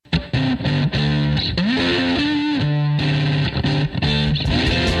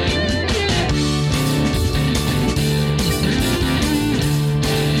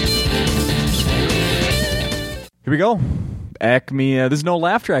go. Acme. This is No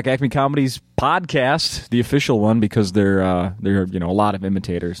Laugh Track, Acme Comedy's podcast, the official one, because there are a lot of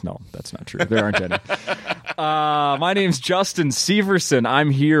imitators. No, that's not true. There aren't any. My name's Justin Severson.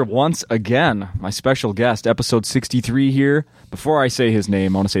 I'm here once again. My special guest, episode 63 here. Before I say his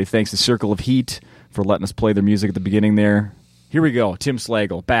name, I want to say thanks to Circle of Heat for letting us play their music at the beginning there. Here we go. Tim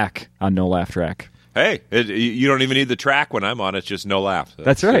Slagle back on No Laugh Track. Hey, you don't even need the track when I'm on. It's just no laugh.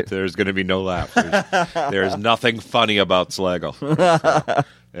 That's right. There's going to be no laugh. There's nothing funny about Slagle.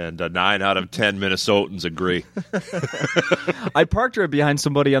 And 9 out of 10 Minnesotans agree. I parked right behind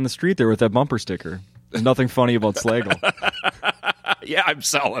somebody on the street there with that bumper sticker. There's nothing funny about Slagle. Yeah, I'm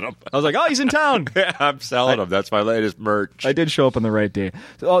selling them. I was like, oh, he's in town. Yeah, I'm selling them. That's my latest merch. I did show up on the right day.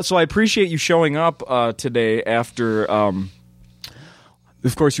 So I appreciate you showing up today after...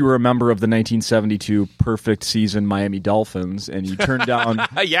 Of course, you were a member of the 1972 perfect season Miami Dolphins, and you turned down...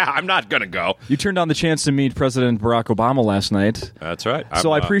 Yeah, I'm not going to go. You turned down the chance to meet President Barack Obama last night. That's right.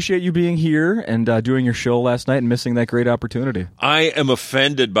 So I appreciate you being here and doing your show last night and missing that great opportunity. I am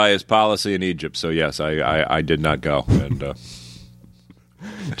offended by his policy in Egypt, so yes, I did not go. And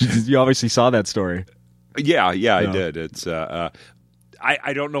you obviously saw that story. Yeah, I did. It's...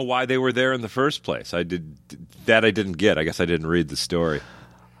 I don't know why they were there in the first place. I didn't get. I guess I didn't read the story.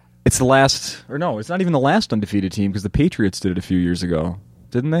 It's the last, or no, it's not even the last undefeated team because the Patriots did it a few years ago,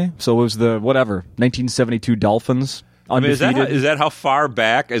 didn't they? So it was the 1972 Dolphins. Undefeated. I mean, is that how far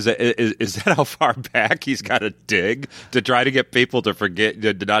back? Is that how far back he's got to dig to try to get people to forget,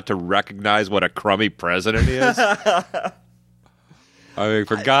 not to recognize what a crummy president he is? I mean,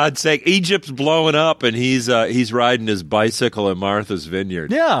 for God's sake, Egypt's blowing up, and he's riding his bicycle in Martha's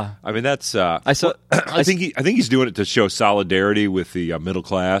Vineyard. Yeah, I mean that's. I think he's doing it to show solidarity with the middle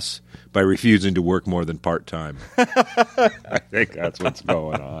class by refusing to work more than part time. I think that's what's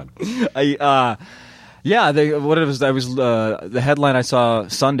going on. The headline I saw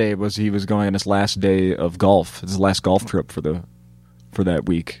Sunday was he was going on his last day of golf. His last golf trip for that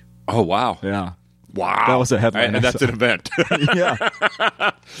week. Oh wow! Yeah. Wow. That was a headline. And that's an event. Yeah.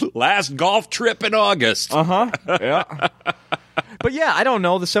 Last golf trip in August. Uh-huh. Yeah. But yeah, I don't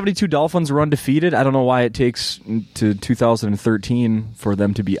know. The 72 Dolphins were undefeated. I don't know why it takes to 2013 for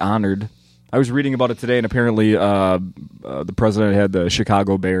them to be honored. I was reading about it today, and apparently the president had the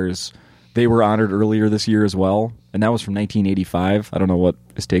Chicago Bears. They were honored earlier this year as well, and that was from 1985. I don't know what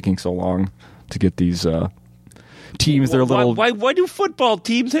is taking so long to get these... teams, they're a little. Why do football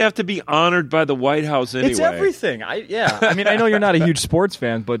teams have to be honored by the White House anyway? It's everything. I mean, I know you're not a huge sports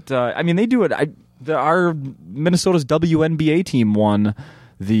fan, but I mean, they do it. Our Minnesota's WNBA team won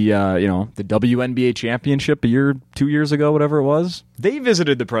the WNBA championship 2 years ago, whatever it was. They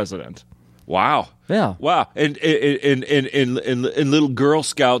visited the president. Wow. Yeah. Wow. And little Girl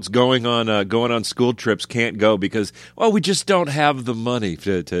Scouts going on school trips can't go because we just don't have the money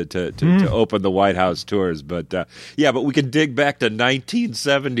to open the White House tours. But but we can dig back to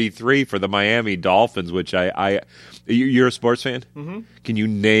 1973 for the Miami Dolphins, which you're a sports fan? Mm-hmm. Can you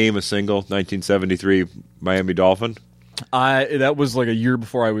name a single 1973 Miami Dolphin? That was like a year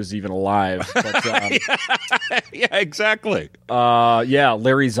before I was even alive. But, yeah, exactly.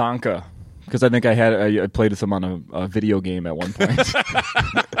 Larry Zonka. Because I think I played with him on a video game at one point.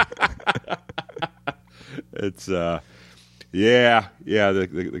 It's the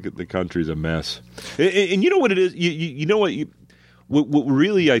country's a mess, and you know what it is. You know what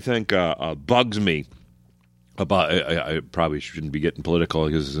really I think bugs me about. I probably shouldn't be getting political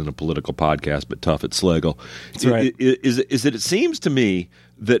because this isn't a political podcast, but tough at Slagle. That's right. Is that it seems to me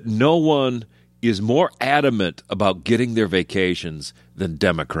that no one is more adamant about getting their vacations than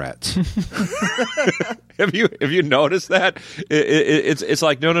Democrats. Have you noticed that? It's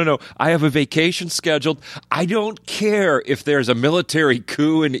like no. I have a vacation scheduled. I don't care if there's a military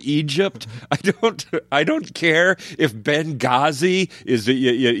coup in Egypt. I don't care if Benghazi is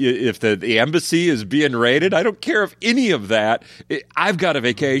if the embassy is being raided. I don't care if any of that. I've got a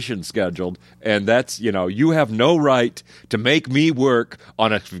vacation scheduled, and that's you have no right to make me work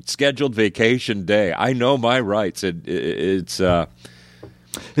on a scheduled vacation day. I know my rights. It's.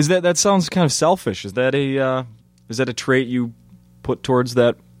 Is that sounds kind of selfish? Is that a trait you put towards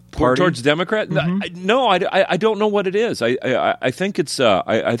that party? Towards Democrat? Mm-hmm. No, I don't know what it is. I think it's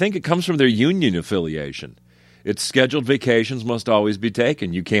I think it comes from their union affiliation. It's scheduled vacations must always be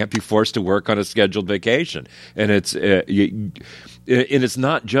taken. You can't be forced to work on a scheduled vacation, and it's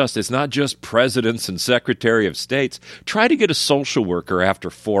not just presidents and secretary of states. Try to get a social worker after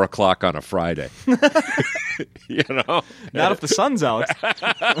 4:00 on a Friday. You know, Not if the sun's out.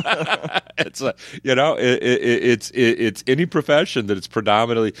 it's it's any profession that it's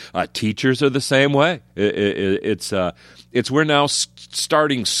predominantly teachers are the same way. It's we're now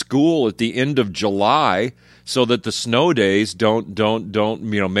starting school at the end of July so that the snow days don't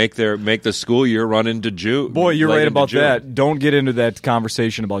make the school year run into June. Boy, you're late right into about June. that. Don't get into that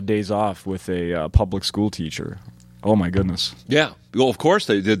conversation about days off with a public school teacher. Oh my goodness! Yeah, well, of course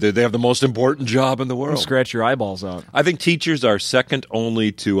they have the most important job in the world. Scratch your eyeballs out. I think teachers are second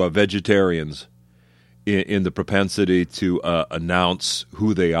only to vegetarians in the propensity to announce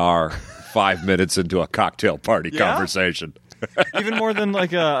who they are 5 minutes into a cocktail party conversation. Even more than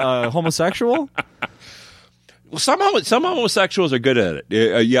like a homosexual. Well, some homosexuals are good at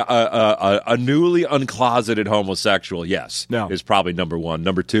it. A newly uncloseted homosexual, yes, No. is probably number one.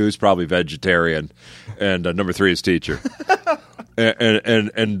 Number two is probably vegetarian, and number three is teacher.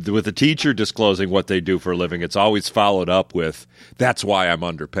 and with the teacher disclosing what they do for a living, it's always followed up with, "That's why I'm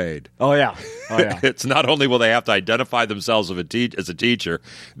underpaid." Oh yeah. It's not only will they have to identify themselves as a teacher,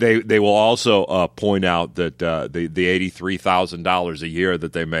 they will also point out that the $83,000 a year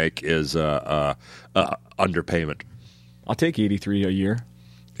that they make is underpayment. I'll take 83 a year.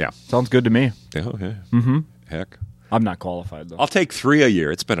 Yeah. Sounds good to me. Oh, yeah. Mm-hmm. Heck. I'm not qualified though. I'll take 3 a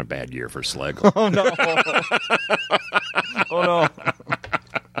year. It's been a bad year for Schlegel. Oh no! Oh no!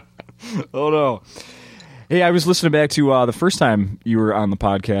 Oh no! Hey, I was listening back to the first time you were on the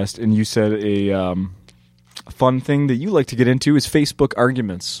podcast, and you said a fun thing that you like to get into is Facebook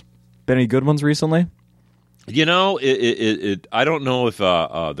arguments. Been any good ones recently? You know, I don't know if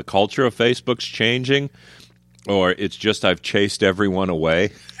the culture of Facebook's changing, or it's just I've chased everyone away.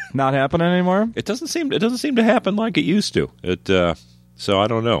 Not happening anymore? It doesn't seem to happen like it used to. So I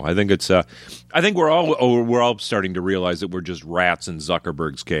don't know. I think it's. I think we're all starting to realize that we're just rats in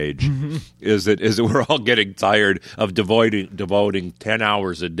Zuckerberg's cage. Is that we're all getting tired of devoting 10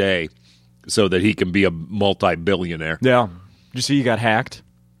 hours a day so that he can be a multi-billionaire. Yeah. Did you see you got hacked?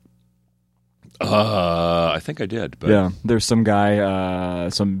 I think I did. But. Yeah. There's some guy,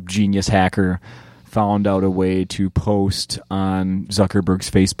 some genius hacker, found out a way to post on Zuckerberg's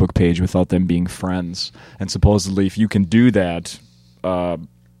Facebook page without them being friends. And supposedly, if you can do that,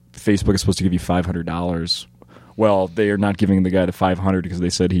 Facebook is supposed to give you $500. Well, they are not giving the guy the $500 because they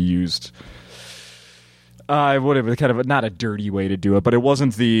said he used whatever, kind of not a dirty way to do it, but it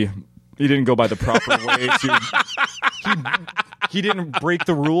wasn't he didn't go by the proper way to. He didn't break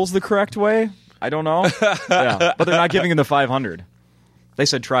the rules the correct way. I don't know. Yeah, but they're not giving him the $500. They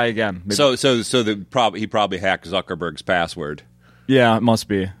said try again. Maybe. So he probably hacked Zuckerberg's password. Yeah, it must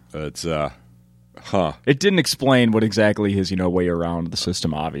be. It's It didn't explain what exactly his way around the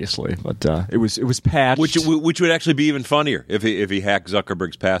system, obviously, but it was patched. Which would actually be even funnier if he hacked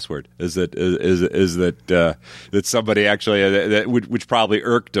Zuckerberg's password. Is that somebody actually which probably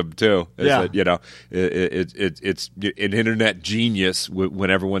irked him too. It's an internet genius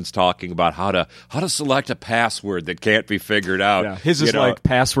when everyone's talking about how to select a password that can't be figured out. Yeah, his is like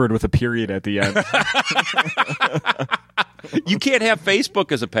password with a period at the end. You can't have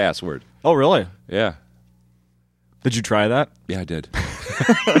Facebook as a password. Oh, really? Yeah. Did you try that? Yeah, I did.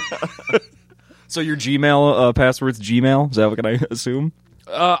 So your Gmail password's Gmail? Is that what I assume?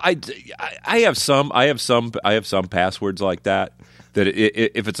 I have some passwords like that. That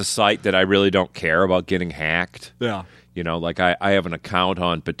if it's a site that I really don't care about getting hacked. Yeah. Like I have an account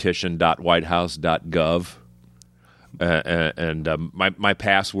on petition.whitehouse.gov. And my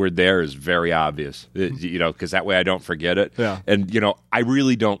password there is very obvious, because that way I don't forget it. Yeah. And I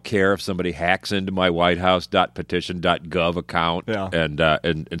really don't care if somebody hacks into my whitehouse.petition.gov account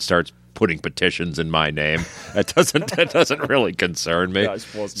and starts putting petitions in my name. That doesn't really concern me. Yeah, I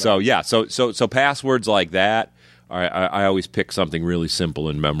suppose not. So passwords like that, I always pick something really simple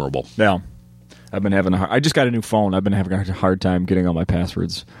and memorable. Yeah. I've been having I just got a new phone. I've been having a hard time getting all my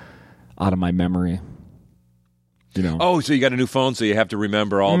passwords out of my memory. Oh, so you got a new phone, so you have to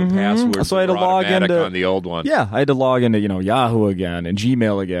remember all the passwords. So I had to log into on the old one. Yeah, I had to log into Yahoo again and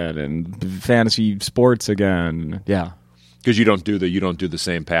Gmail again and Fantasy Sports again. Yeah, because you don't do the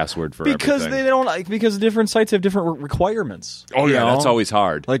same password for because everything. they don't because different sites have different requirements. Oh yeah, that's always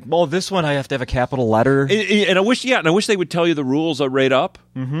hard. Like, this one I have to have a capital letter. And I wish they would tell you the rules right up.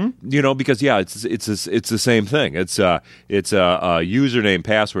 Mm-hmm. Because it's the same thing. It's a username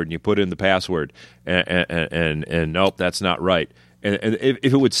password, and you put in the password, and nope, that's not right. And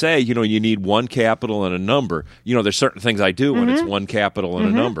if it would say, you need one capital and a number, there's certain things I do when it's one capital and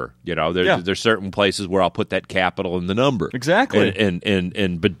a number. There's certain places where I'll put that capital in the number. Exactly.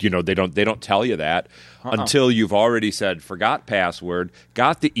 But they don't tell you that until you've already said forgot password,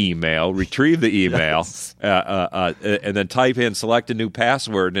 got the email, retrieve the email, Yes. And then type in select a new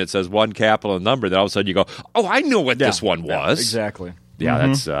password, and it says one capital and number. Then all of a sudden you go, oh, I know what this one was. Exactly. Yeah,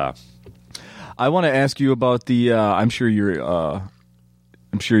 that's. I want to ask you about the. I'm sure you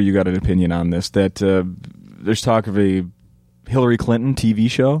got an opinion on this. That there's talk of a Hillary Clinton TV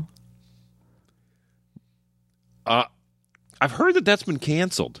show. I've heard that's been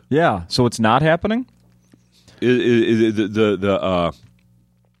canceled. Yeah, so it's not happening. The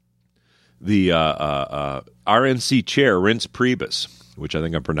RNC chair, Reince Priebus, which I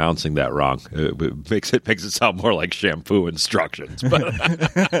think I'm pronouncing that wrong. It makes it sound more like shampoo instructions. But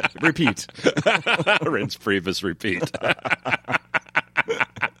Repeat. Reince Priebus, repeat.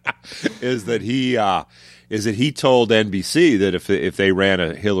 Is that he told NBC that if they ran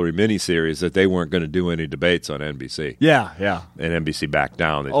a Hillary miniseries that they weren't going to do any debates on NBC. Yeah. And NBC backed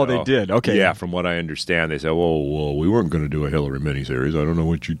down. They did. Okay. Yeah, from what I understand, they said, "Well, we weren't going to do a Hillary miniseries. I don't know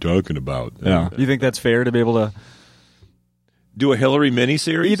what you're talking about." Yeah. You think that's fair to be able to do a Hillary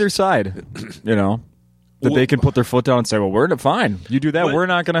miniseries? either side? That they can put their foot down and say, "Well, we're fine. You do that. We're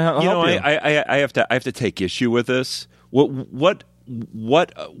not going to help you." I have to take issue with this. What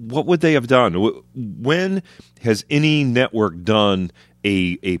would they have done? When has any network done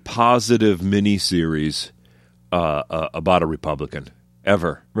a positive miniseries about a Republican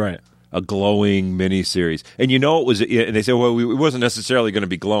ever? Right. A glowing miniseries, and it was. And they say, "Well, it wasn't necessarily going to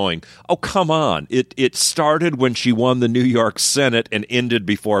be glowing." Oh, come on! It started when she won the New York Senate and ended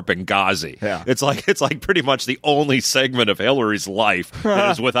before Benghazi. Yeah. It's like pretty much the only segment of Hillary's life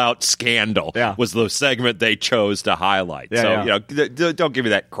that is without scandal. Yeah. Was the segment they chose to highlight. Yeah, So don't give me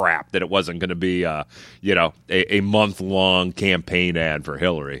that crap that it wasn't going to be a month-long campaign ad for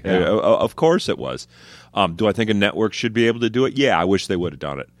Hillary. Yeah. Of course it was. Do I think a network should be able to do it? Yeah, I wish they would have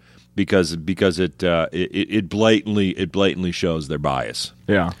done it. Because it blatantly shows their bias.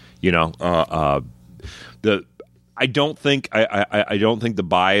 Yeah. I don't think the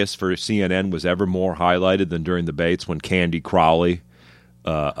bias for CNN was ever more highlighted than during the debates when Candy Crowley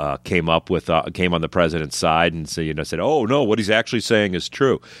came on the president's side and said, "Oh no, what he's actually saying is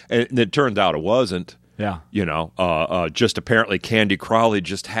true," and it turned out it wasn't. Yeah. Just apparently Candy Crowley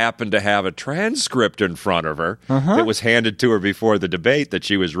just happened to have a transcript in front of her that was handed to her before the debate that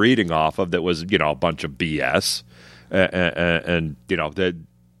she was reading off of that was, a bunch of BS. And that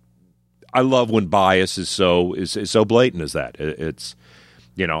I love when bias is so blatant as that. It's,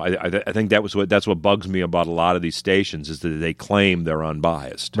 I think that's what bugs me about a lot of these stations is that they claim they're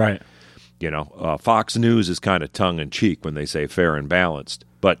unbiased. Right. Fox News is kind of tongue in cheek when they say fair and balanced,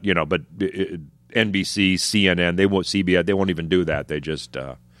 but NBC, CNN, CBS, they won't even do that. They just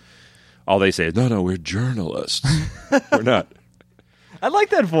all they say is, "No, we're journalists. We're not." I like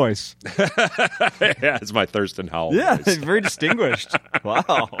that voice. Yeah, it's my Thurston Howell voice. Very distinguished.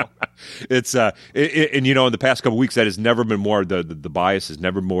 Wow. It's and in the past couple of weeks that has never been more the bias has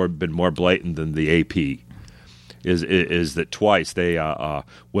never been more blatant than the AP. Is that twice they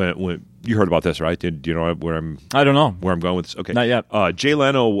when you heard about this, right? Do you know where I'm? I don't know where I'm going with this. Okay, not yet. Jay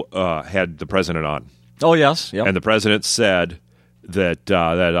Leno had the president on. Oh yes, yep. And the president said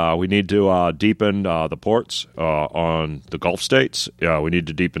that we need to deepen the ports on the Gulf states. We need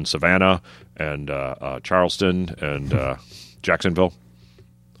to deepen Savannah and Charleston and Jacksonville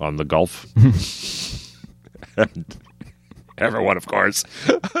on the Gulf. And everyone, of course,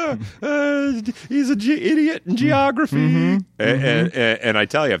 he's an idiot in geography. And I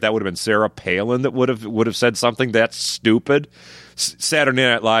tell you, if that would have been Sarah Palin that would have said something that stupid, Saturday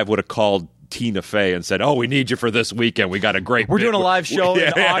Night Live would have called Tina Fey and said, "Oh, we need you for this weekend. We got a great. We're doing a live show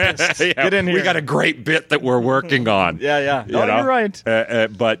in August. Yeah, get in here. We got a great bit that we're working on." Yeah. You're right.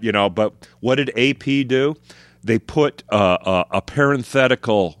 But what did AP do? They put a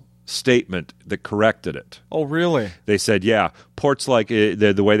parenthetical statement that corrected it. Oh, really? They said, "Yeah, ports like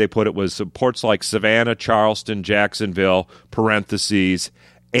the way they put it was ports like Savannah, Charleston, Jacksonville, parentheses,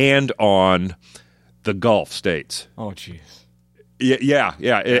 and on the Gulf states." Oh, jeez. Yeah.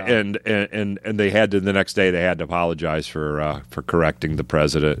 And they had to the next day. They had to apologize for correcting the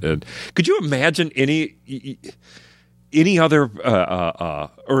president. And could you imagine any other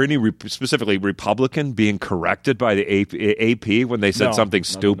or any specifically Republican being corrected by the AP when they said something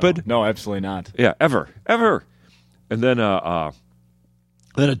stupid? No, absolutely not. Yeah, ever. And then a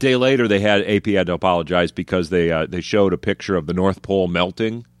day later, AP had to apologize because they showed a picture of the North Pole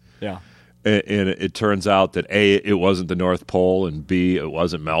melting. Yeah. and it turns out that A, it wasn't the North Pole, and B, it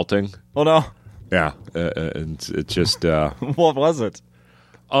wasn't melting. Oh no! Yeah, and it's just What was it?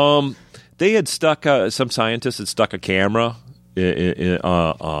 they had stuck some scientists had stuck a camera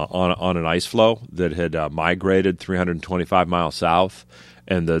on an ice floe that had migrated 325 miles south,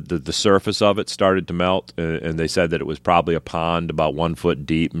 and the surface of it started to melt, and they said that it was probably a pond about 1 foot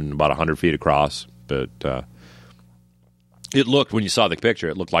deep and about 100 feet across, but. It looked, when you saw the picture,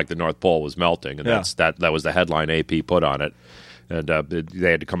 it looked like the North Pole was melting, and that was the headline AP put on it. And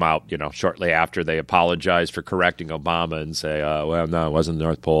they had to come out, shortly after they apologized for correcting Obama and say, well, no, it wasn't the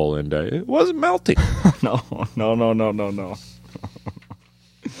North Pole, and it wasn't melting. No.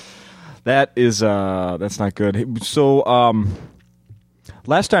 That's not good. So,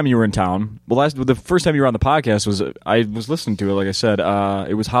 last time you were in town, the first time you were on the podcast I was listening to it, like I said,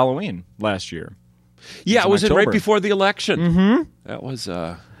 it was Halloween last year. Yeah, it was right before the election. Mm-hmm. That was...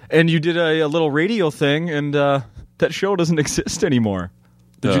 And you did a little radio thing, and that show doesn't exist anymore.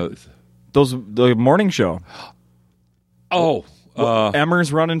 The morning show. Oh.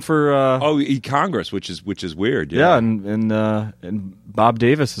 Emmer's running for... Congress, which is weird. Yeah, and Bob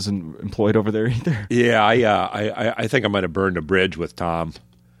Davis isn't employed over there either. Yeah, I think I might have burned a bridge with Tom.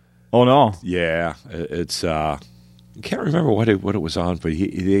 Oh, no. Yeah, it's... I can't remember what it was on, but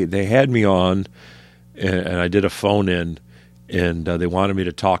they had me on... And I did a phone in, and they wanted me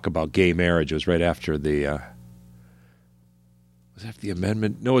to talk about gay marriage. It was right after the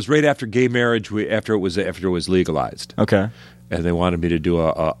amendment. No, it was right after gay marriage. After it was legalized. Okay. And they wanted me to do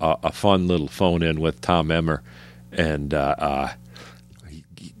a fun little phone in with Tom Emmer, and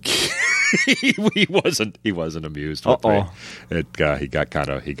he wasn't amused with me. He got kind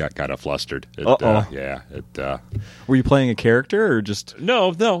of flustered. Were you playing a character or just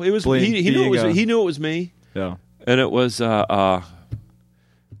no? It was he knew it was me. Yeah, and it was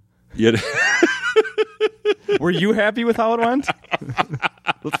Were you happy with how it went?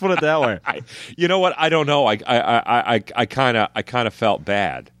 Let's put it that way. You know what? I don't know. I kind of felt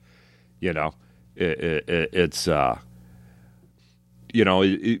bad. It's.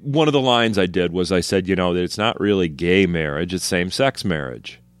 One of the lines I did was I said, that it's not really gay marriage, it's same-sex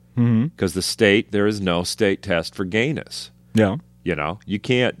marriage. Because there is no state test for gayness. Yeah. You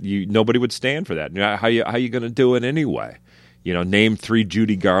can't, nobody would stand for that. How you going to do it anyway? Name 3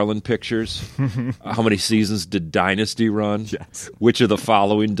 Judy Garland pictures. How many seasons did Dynasty run? Yes. Which of the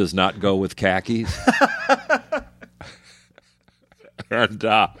following does not go with khakis? And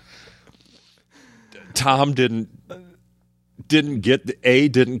Tom didn't get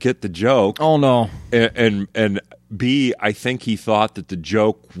the joke. Oh no. And B, I think he thought that the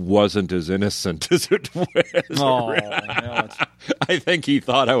joke wasn't as innocent as it was. Oh, I think he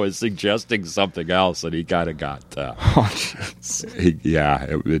thought I was suggesting something else, and he kind of got.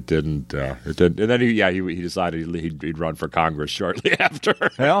 It didn't. And then he decided he'd run for Congress shortly after.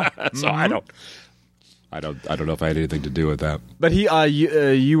 Yeah. So I don't know if I had anything to do with that. But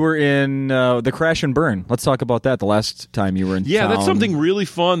you were in the Crash and Burn. Let's talk about that. The last time you were in town. Yeah, that's something really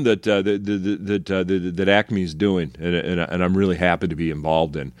fun that Acme's doing, and I'm really happy to be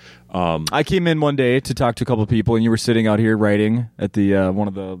involved in. I came in one day to talk to a couple of people, and you were sitting out here writing at the one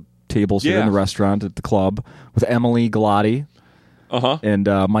of the tables here in the restaurant at the club with Emily Galati, and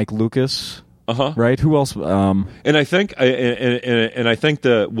Mike Lucas. Right? Who else? And I think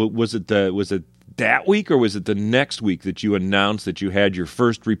was it that week, or was it the next week that you announced that you had your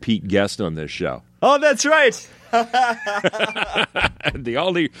first repeat guest on this show? Oh, that's right. The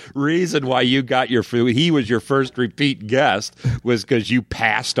only reason why he was your first repeat guest was because you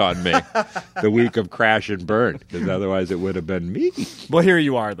passed on me the week of Crash and Burn, because otherwise it would have been me. Well, here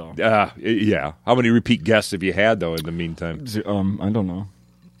you are, though. Yeah. How many repeat guests have you had, though, in the meantime? I don't know.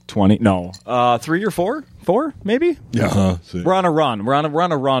 20? No. 3 or 4? 4, maybe? Yeah. We're on a run. We're on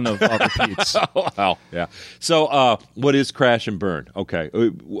a run of repeats. Wow. Yeah. So, what is Crash and Burn? Okay.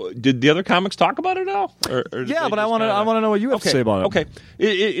 Did the other comics talk about it now? Or yeah, but I want to know what you have to say about it. Okay.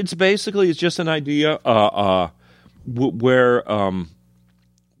 It's just an idea where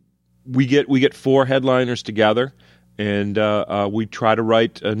we get 4 headliners together, and we try to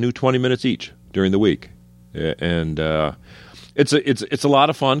write a new 20 minutes each during the week, and. It's a lot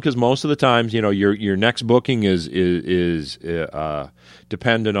of fun because most of the times, your next booking is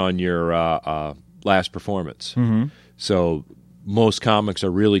dependent on your last performance. Mm-hmm. So most comics are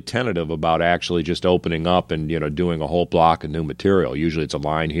really tentative about actually just opening up and doing a whole block of new material. Usually it's a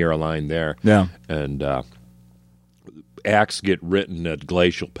line here, a line there. Yeah, and acts get written at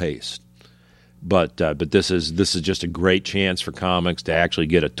glacial pace. But this is just a great chance for comics to actually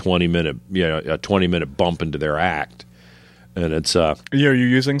get a 20-minute bump into their act. and it's Are you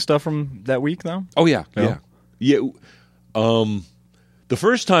using stuff from that week though? oh yeah. The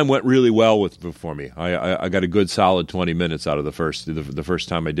first time went really well for me. I got a good solid 20 minutes out of the first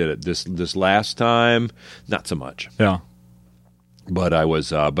time I did it. This last time, not so much. Yeah. But I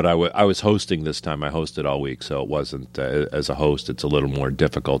was hosting this time. I hosted all week, so it wasn't as a host. It's a little more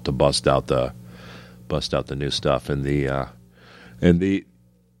difficult to bust out the new stuff, and the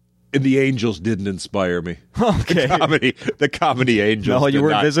Angels didn't inspire me. Okay. The comedy Angels. No, you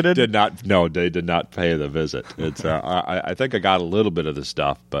weren't visited? No, they did not pay the visit. It's I think I got a little bit of the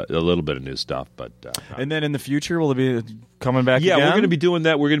stuff, but a little bit of new stuff. But and then in the future, will it be coming back? Yeah, again? we're going to be doing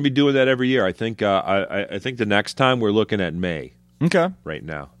that. We're going to be doing that every year. I think. I think the next time we're looking at May. Okay. Right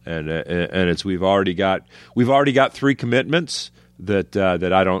now, and it's we've already got 3 commitments that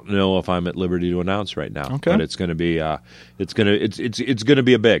I don't know if I'm at liberty to announce right now. Okay. But it's going to be it's going to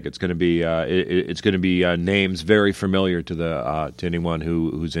be a big. It's going to be it's going to be names very familiar to anyone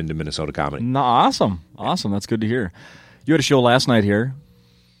who's into Minnesota comedy. No, awesome. That's good to hear. You had a show last night here.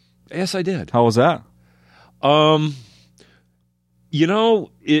 Yes, I did. How was that? You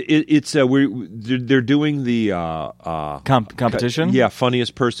know, they're doing the competition. Yeah,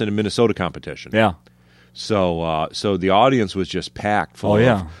 funniest person in Minnesota competition. Yeah. So the audience was just packed full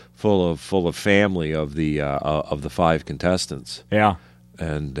of family of the 5 contestants. Yeah.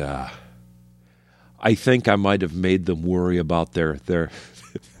 And I think I might have made them worry about their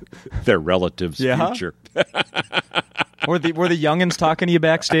relatives' future. Were the youngins talking to you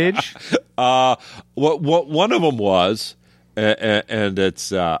backstage? One of them was, and it's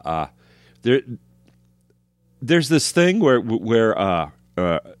there's this thing where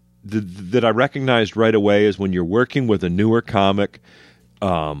that I recognized right away is when you're working with a newer comic,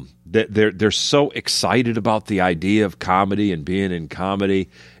 that they're so excited about the idea of comedy and being in comedy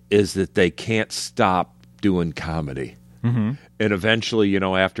is that they can't stop doing comedy. Mm-hmm. And eventually,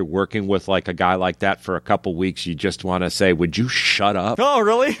 after working with like a guy like that for a couple weeks, you just want to say, would you shut up? Oh,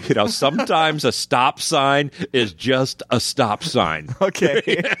 really? Sometimes a stop sign is just a stop sign.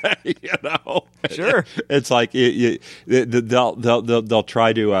 Okay. Sure. It's like they'll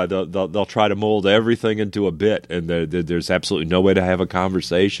try to mold everything into a bit, and there's absolutely no way to have a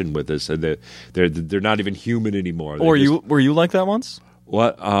conversation with us, and they're not even human anymore. Were you like that once?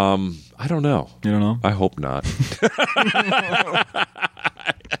 What? I don't know. You don't know? I hope not.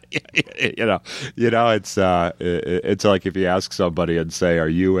 It's like if you ask somebody and say, "Are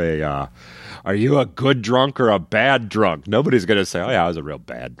you a good drunk or a bad drunk?" Nobody's going to say, "Oh yeah, I was a real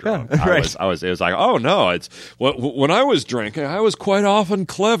bad drunk." Yeah, right. It was like, "Oh no, it's when I was drinking, I was quite often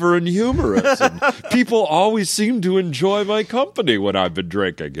clever and humorous, and people always seem to enjoy my company when I've been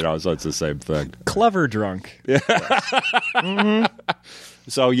drinking." So it's the same thing. Clever drunk. Yeah. Mm-hmm.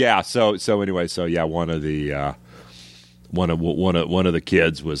 So anyway, one of the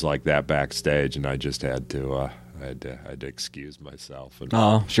kids was like that backstage, and I just had to excuse myself and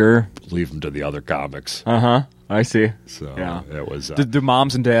sure, leave them to the other comics. I see. So yeah, it was. Do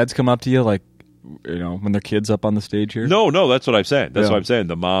moms and dads come up to you like, when their kids up on the stage here? No, that's what I'm saying. That's what I'm saying.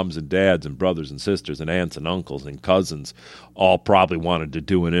 The moms and dads and brothers and sisters and aunts and uncles and cousins all probably wanted to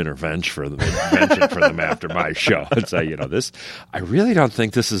do an intervention for them after my show and say, this. I really don't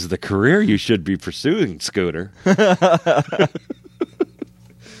think this is the career you should be pursuing, Scooter.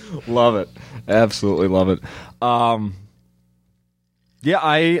 Love it. Absolutely love it. Yeah,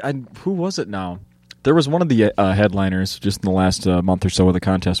 I who was it now? There was one of the headliners just in the last month or so where the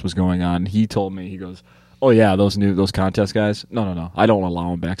contest was going on. He told me, he goes, "Oh yeah, those contest guys. No, I don't allow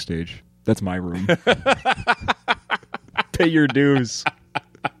them backstage. That's my room. Pay your dues."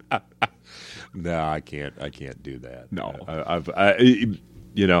 No, I can't do that. No,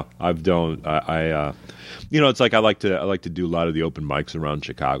 it's like I like to do a lot of the open mics around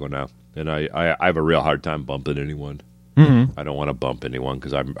Chicago now, and I have a real hard time bumping anyone. Mm-hmm. I don't want to bump anyone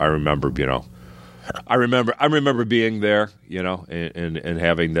because I remember being there, and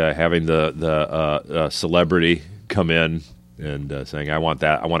having the celebrity come in and saying, I want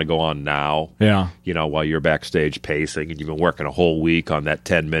to go on now. Yeah. While you're backstage pacing and you've been working a whole week on that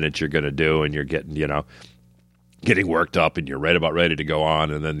 10 minutes you're going to do, and you're getting worked up and you're ready to go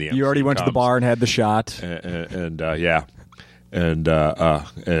on, and then the MC you already went comes, to the bar and had the shot, and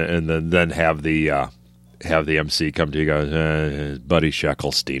then have the MC come to you and go, Buddy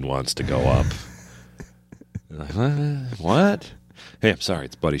Sheckelstein wants to go up. Like, what? Hey, I'm sorry,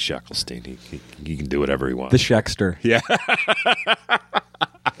 it's Buddy Sheckelstein. He can do whatever he wants. The Shexter. Yeah.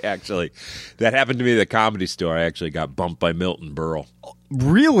 Actually, that happened to me at the Comedy Store. I actually got bumped by Milton Berle.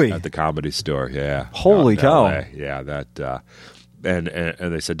 Really? At the Comedy Store, yeah. Holy cow. LA. Yeah, and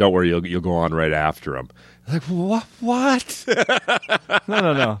they said, "Don't worry, you'll go on right after him." Like what?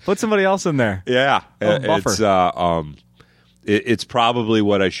 No. Put somebody else in there. Yeah, buffer. It's probably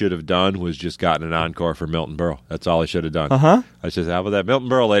what I should have done was just gotten an encore for Milton Berle. That's all I should have done. I should say, how about that? Milton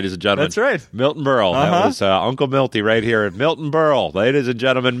Berle, ladies and gentlemen. That's right. Milton Berle. That was Uncle Milty right here at Milton Berle. Ladies and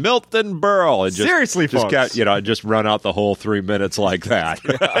gentlemen, Milton Berle. And Seriously, folks. Just run out the whole 3 minutes like that.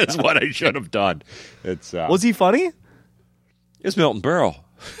 That's what I should have done. Was he funny? It's Milton Berle.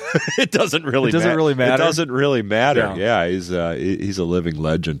 It doesn't really matter. It doesn't really matter. Yeah, he's a living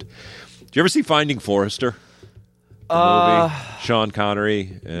legend. Did you ever see Finding Forrester? Movie. Sean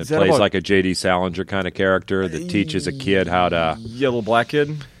Connery plays like a J.D. Salinger kind of character that teaches a kid how to little black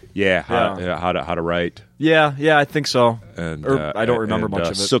kid. How to write. Yeah, I think so. And I don't remember much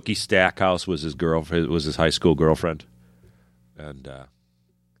of it. Sookie Stackhouse was his girlfriend. Was his high school girlfriend. And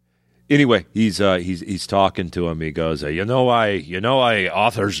anyway, he's talking to him. He goes, I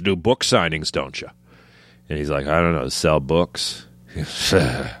authors do book signings, don't you? And he's like, I don't know, sell books.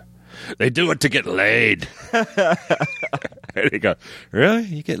 They do it to get laid. And he goes, really?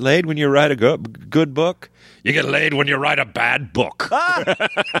 You get laid when you write a good book? You get laid when you write a bad book.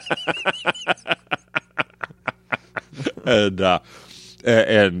 And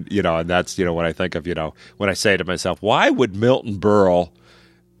that's, when I think of, when I say to myself, why would Milton Berle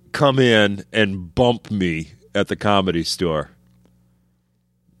come in and bump me at the Comedy Store?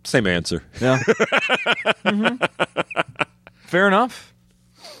 Same answer. Yeah. Mm-hmm. Fair enough.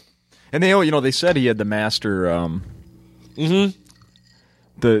 And they said he had the master. He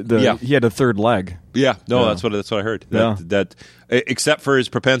had a third leg. Yeah, that's what I heard. That except for his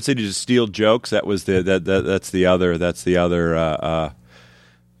propensity to steal jokes, that's the other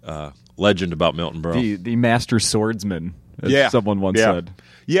legend about Milton Berle. The master swordsman, as someone once said.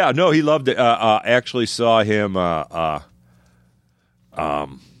 Yeah, no, he loved it. Actually saw him.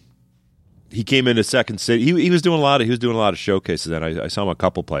 He came into Second City. He was doing a lot of showcases. Then I saw him a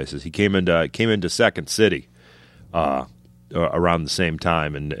couple places. He came into Second City around the same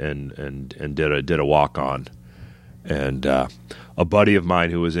time and did a walk on. And a buddy of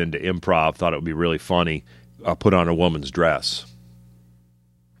mine who was into improv thought it would be really funny. Put on a woman's dress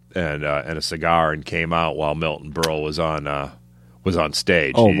and a cigar and came out while Milton Berle was on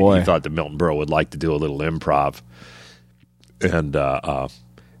stage. Oh boy! He thought that Milton Berle would like to do a little improv.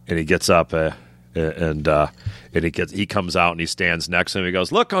 And he gets up and he comes out and he stands next to him. He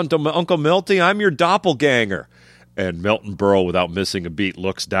goes, "Look, Uncle Milty, I'm your doppelganger." And Milton Berle, without missing a beat,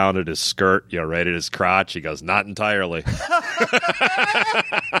 looks down at his skirt, right at his crotch. He goes, "Not entirely."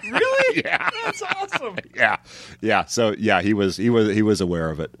 Really? Yeah, that's awesome. Yeah. So he was aware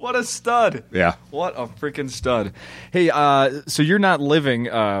of it. What a stud! Yeah, what a freaking stud. Hey, so you're not living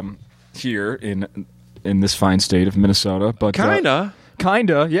here in this fine state of Minnesota, but kinda.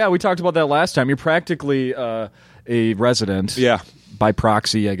 Yeah, we talked about that last time. You're practically a resident. Yeah. By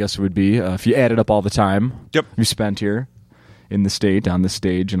proxy, I guess it would be, if you added up all the time you spent here in the state, on the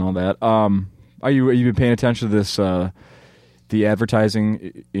stage and all that. Are you been paying attention to this, the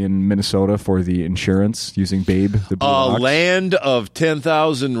advertising in Minnesota for the insurance using Babe, the Blue A Ox? land of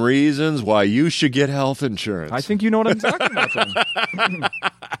 10,000 reasons why you should get health insurance. I think you know what I'm talking about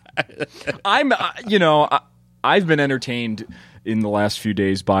then. I've been entertained in the last few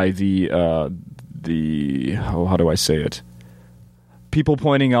days by the how do I say it? People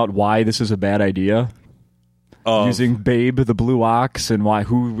pointing out why this is a bad idea. Using Babe, the Blue Ox, and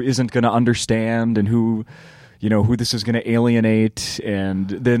who isn't going to understand, and who this is going to alienate. And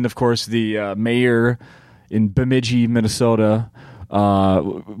then, of course, the mayor in Bemidji, Minnesota,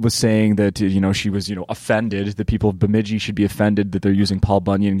 was saying that she was offended. The people of Bemidji should be offended that they're using Paul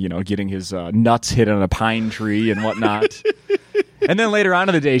Bunyan, getting his nuts hit on a pine tree and whatnot. And then later on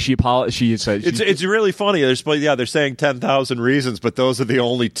in the day, she said it's really funny. They're saying 10,000 reasons, but those are the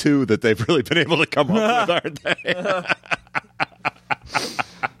only two that they've really been able to come up with, aren't they?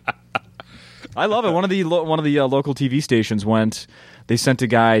 I love it. One of the local TV stations they sent a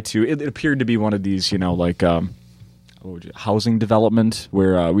guy to. It appeared to be one of these, housing development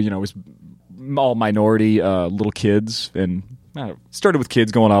where it was all minority little kids, and started with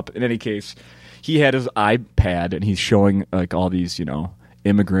kids going up. In any case, he had his iPad and he's showing all these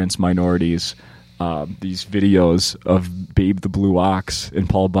immigrants, minorities, these videos of Babe the Blue Ox and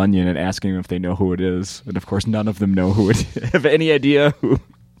Paul Bunyan, and asking them if they know who it is. And of course, none of them know have any idea who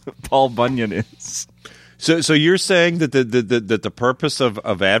Paul Bunyan is. So you're saying that the purpose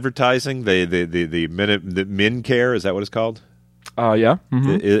of advertising, the Min Care, is that what it's called? Yeah.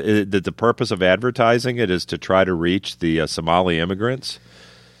 Mm-hmm. That the purpose of advertising it is to try to reach the Somali immigrants?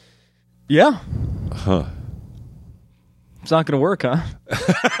 Yeah. Huh. It's not going to work, huh?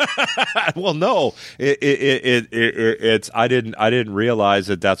 Well, no, it's I didn't realize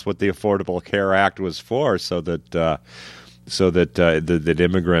that that's what the Affordable Care Act was for, so that that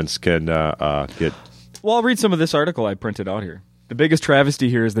immigrants can get. Well, I'll read some of this article I printed out here. The biggest travesty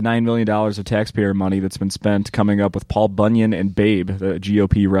here is the $9 million of taxpayer money that's been spent coming up with Paul Bunyan and Babe, the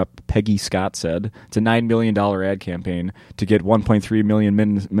GOP rep Peggy Scott said. It's a $9 million ad campaign to get 1.3 million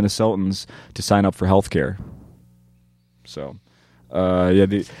Minnesotans to sign up for health care. So,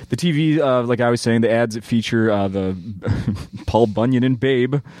 the TV, like I was saying, the ads that feature the Paul Bunyan and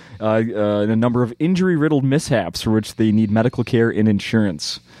Babe and a number of injury-riddled mishaps for which they need medical care and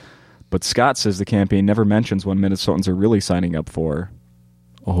insurance. But Scott says the campaign never mentions when Minnesotans are really signing up for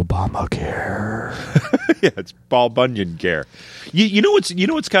Obamacare. Yeah, it's Paul Bunyan care. You know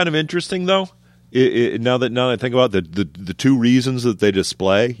what's kind of interesting though. Now that I think about the two reasons that they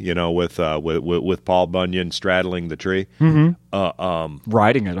display, with Paul Bunyan straddling the tree,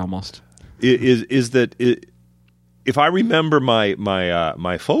 riding it almost, is that if I remember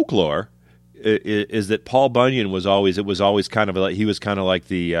my folklore. Is that Paul Bunyan was always kind of like he was kind of like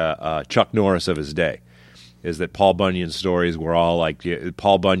the Chuck Norris of his day. Is that Paul Bunyan's stories were all like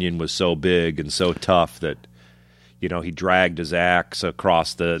Paul Bunyan was so big and so tough that he dragged his axe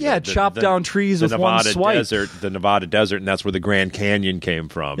across chopped down trees with one swipe. The Nevada desert, and that's where the Grand Canyon came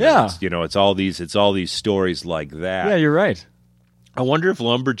from. Yeah, it's all these stories like that. Yeah, you're right. I wonder if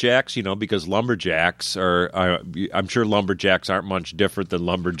lumberjacks, because lumberjacks I'm sure lumberjacks aren't much different than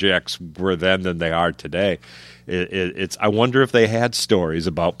lumberjacks were then than they are today. I wonder if they had stories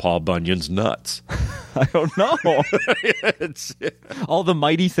about Paul Bunyan's nuts. I don't know. All the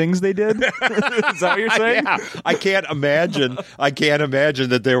mighty things they did? Is that what you're saying? Yeah. I can't imagine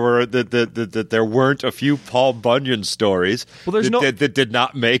that there were that there weren't a few Paul Bunyan stories that did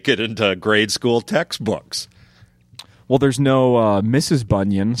not make it into grade school textbooks. Well, there's no Mrs.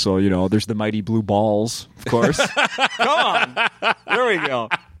 Bunyan, so, there's the mighty blue balls, of course. Come on. There we go.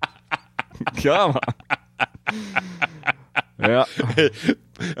 Come on. Yeah.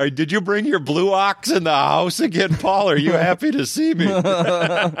 Did you bring your blue ox in the house again, Paul? Are you happy to see me?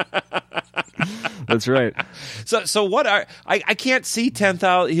 That's right. So what I can't see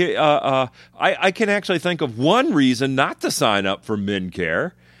 10,000. I can actually think of one reason not to sign up for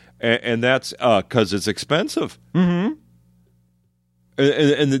MinCare, and that's because it's expensive. Mm-hmm.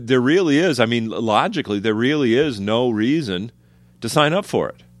 And there really is. I mean, logically, there really is no reason to sign up for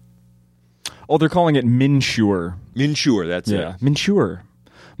it. Oh, they're calling it MinSure. MinSure, that's it. Yeah, MinSure.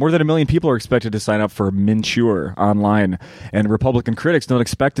 More than 1 million people are expected to sign up for MinSure online, and Republican critics don't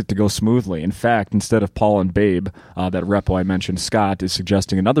expect it to go smoothly. In fact, instead of Paul and Babe, that repo I mentioned, Scott, is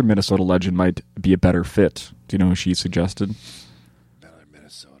suggesting another Minnesota legend might be a better fit. Do you know who she suggested? Another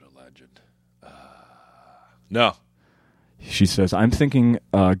Minnesota legend. No. She says, I'm thinking,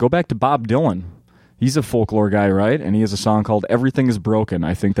 go back to Bob Dylan. He's a folklore guy, right? And he has a song called Everything is Broken.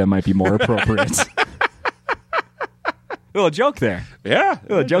 I think that might be more appropriate. Little joke there. Yeah.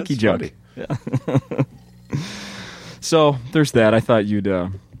 Little jokey joke. Yeah. So there's that. I thought you'd...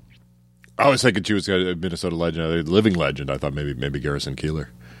 I was thinking she was a Minnesota legend, a living legend. I thought maybe Garrison Keillor.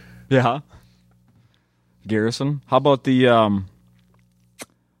 Yeah. Garrison. How about the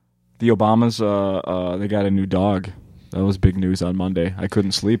Obamas? They got a new dog. That was big news on Monday. I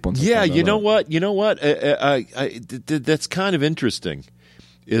couldn't sleep once. Yeah, you know what? That's kind of interesting.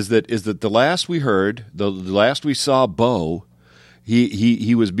 Is that the last we heard, the last we saw Bo,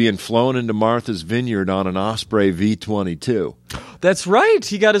 he was being flown into Martha's Vineyard on an Osprey V-22. That's right.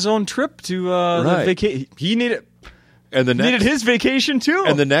 He got his own trip to right. vacation. He needed needed his vacation too.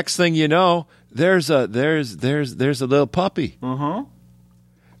 And the next thing you know, there's a little puppy. Uh-huh.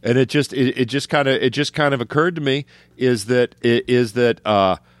 And it just kind of occurred to me is that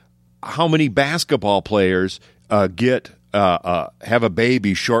how many basketball players have a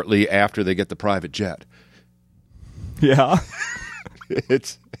baby shortly after they get the private jet. Yeah.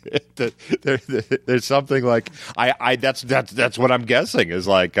 There's something like that's what I'm guessing is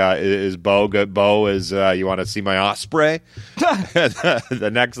like is Bo good? Bo is you want to see my Osprey?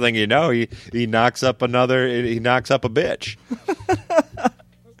 The next thing you know, he knocks up a bitch.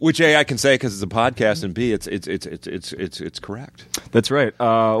 Which A, I can say because it's a podcast, and B, it's correct. That's right.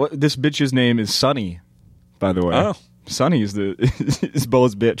 This bitch's name is Sunny, by the way. Oh, Sunny is is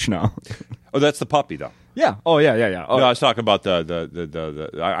Bo's bitch now. Oh, that's the puppy though. Yeah. Oh, yeah. Oh. No, I was talking about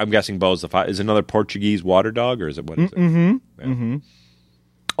the I'm guessing Bo's is another Portuguese water dog, or is it what is it? Mm-hmm. Yeah. Mm-hmm.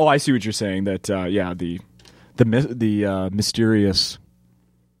 Oh, I see what you're saying. That the mysterious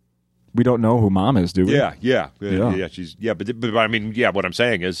We don't know who Mom is, do we? Yeah. She's but I mean, what I'm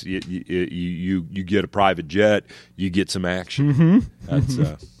saying is, you get a private jet, you get some action. Mm-hmm. That's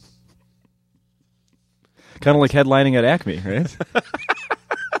kind of like headlining at Acme, right?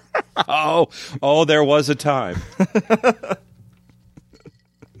 oh, there was a time.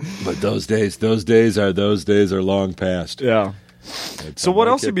 But those days are long past. Yeah. So what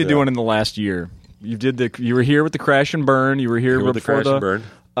else have you been doing in the last year? You were here with the crash and burn. You were here with the crash and burn.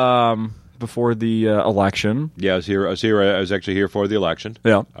 Before the election. Yeah, I was here. I was actually here for the election.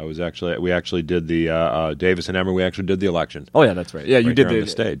 Yeah, we actually did the Davis and Emmer. We actually did the election. Oh yeah, that's right. Yeah, you did on the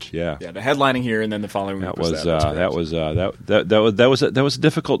stage. Yeah, the headlining here, and then the following week was that. That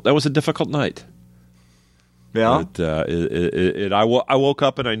was a difficult night. Yeah. I woke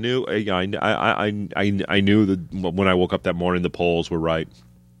up and I knew. I knew that when I woke up that morning, the polls were right.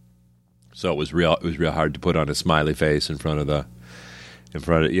 So it was real hard to put on a smiley face in front of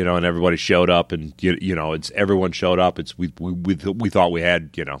and everybody showed up, and everyone showed up. We thought we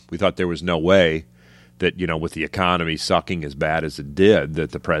thought there was no way that with the economy sucking as bad as it did,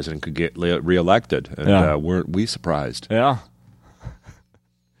 that the president could get reelected, and weren't we surprised? Yeah.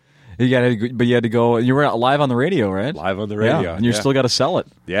 You had to go. You were live on the radio, right? Live on the radio, and you still got to sell it.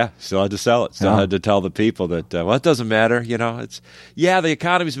 Yeah, still had to sell it. Still had to tell the people that it doesn't matter. It's the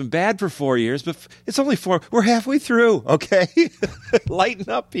economy's been bad for 4 years, but it's only 4. We're halfway through. Okay, lighten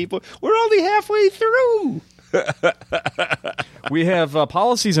up, people. We're only halfway through. We have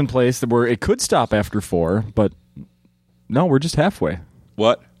policies in place where it could stop after 4, but no, we're just halfway.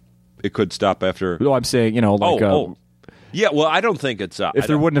 What? It could stop after? No, I'm saying Yeah, well, I don't think it's if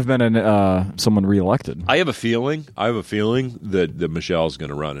there wouldn't have been someone reelected. I have a feeling that Michelle's going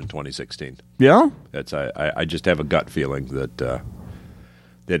to run in 2016. Yeah, I just have a gut feeling that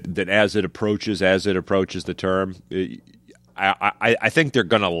as it approaches the term, I think they're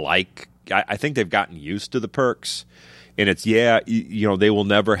going to I think they've gotten used to the perks, and it's they will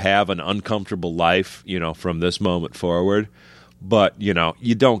never have an uncomfortable life from this moment forward. But you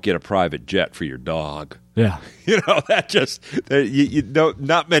don't get a private jet for your dog. Yeah, that just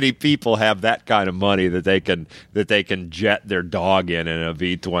not many people have that kind of money that they can jet their dog in a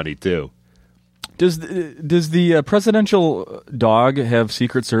V-22. Does the presidential dog have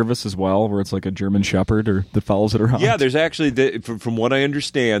Secret Service as well, where it's like a German Shepherd or that follows it around? Yeah, there's actually from what I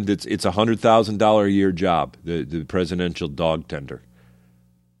understand, it's $100,000 a year job. The presidential dog tender.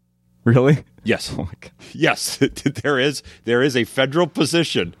 Really? Yes. Oh my God. Yes, there is a federal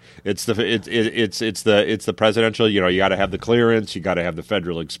position. It's the presidential. You got to have the clearance. You got to have the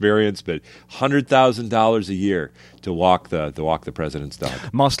federal experience. But $100,000 a year to walk the president's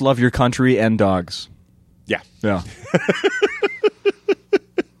dog. Must love your country and dogs. Yeah. Yeah.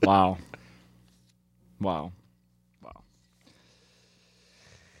 Wow.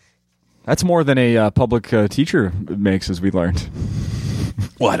 That's more than a public teacher makes, as we learned.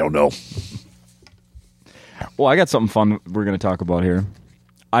 Well, I don't know. Well, I got something fun we're going to talk about here.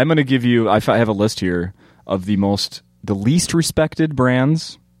 I'm going to give you. I have a list here of the least respected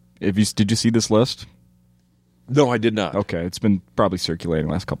brands. Did you see this list? No, I did not. Okay, it's been probably circulating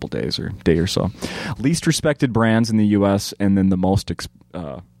the last couple days or day or so. Least respected brands in the U.S. and then the most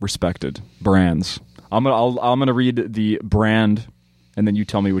respected brands. I'm gonna read the brand, and then you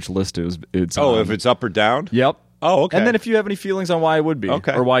tell me which list it's. If it's up or down. Yep. Oh, okay. And then if you have any feelings on why it would be,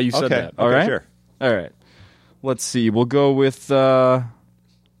 or why you said that. All right. Sure. All right. Let's see. We'll go with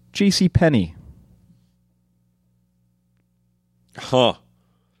J.C. Penney. Huh.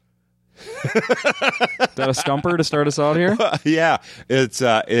 Is that a stumper to start us out here? Yeah, it's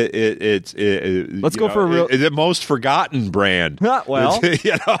let's go for a real. The most forgotten brand. Well,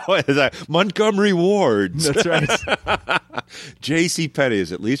 it's Montgomery Ward's. That's right. J.C. Penney,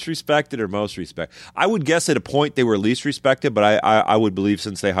 is it least respected or most respected? I would guess at a point they were least respected, but I would believe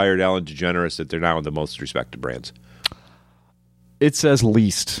since they hired Ellen DeGeneres that they're now the most respected brands. It says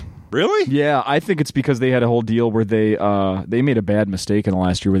least. Really? Yeah, I think it's because they had a whole deal where they made a bad mistake in the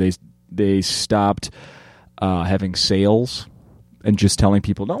last year where they stopped having sales and just telling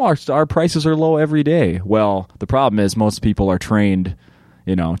people, no, our prices are low every day. Well, the problem is most people are trained,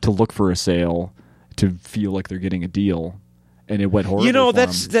 to look for a sale, to feel like they're getting a deal, and it went horribly.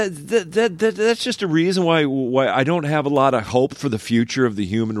 That's just a reason why I don't have a lot of hope for the future of the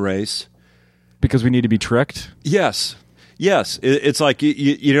human race. Because we need to be tricked? Yes. It's like,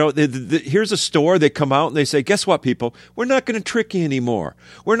 here's a store. They come out and they say, guess what, people? We're not going to trick you anymore.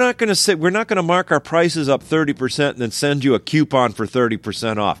 We're not going to mark our prices up 30% and then send you a coupon for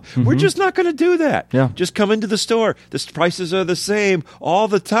 30% off. Mm-hmm. We're just not going to do that. Yeah. Just come into the store. The prices are the same all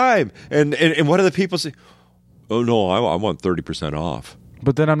the time. And what do the people say? Oh, no, I want 30% off.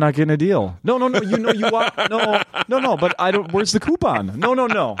 But then I'm not getting a deal. No. You know you are. No. But I don't. Where's the coupon?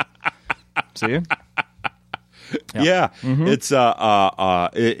 No. See? Yeah, it's the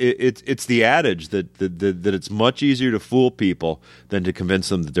adage that it's much easier to fool people than to convince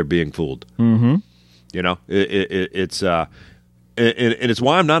them that they're being fooled. Mm-hmm. You know, it's and it's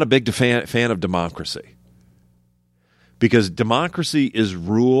why I'm not a big fan of democracy, because democracy is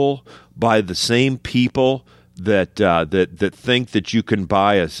rule by the same people that think that you can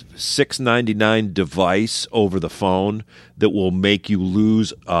buy a $6.99 device over the phone that will make you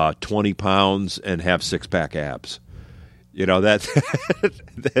lose 20 pounds and have six-pack abs. You know that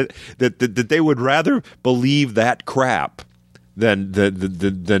that they would rather believe that crap than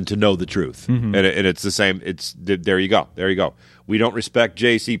to know the truth. Mm-hmm. And it's the same. There you go. We don't respect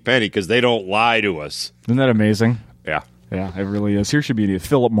J.C. Penney because they don't lie to us. Isn't that amazing? Yeah, it really is. Here should be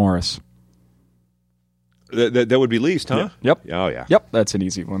Philip Morris. That would be least, huh? Yeah. Yep. Oh, yeah. Yep. That's an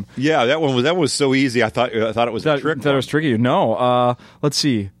easy one. Yeah, that was so easy. I thought it was a trick. That was tricky. No. Let's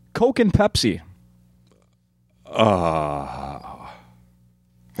see. Coke and Pepsi.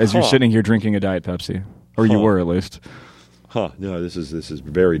 As you're sitting here drinking a Diet Pepsi, or you were at least. No, this is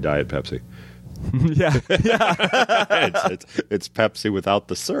very Diet Pepsi. Yeah. It's Pepsi without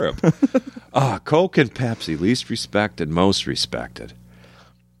the syrup. Coke and Pepsi, least respected, most respected.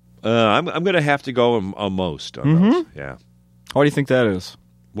 I'm going to have to go on most on those. Yeah. Why do you think that is?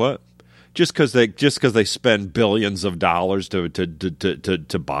 What? Just because they spend billions of dollars to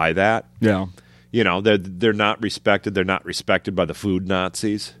buy that. Yeah. You know, they're not respected. They're not respected by the food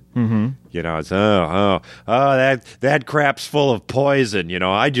Nazis. Mm-hmm. You know, it's that crap's full of poison. You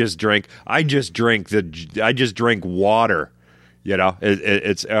know, I just drink water. You know,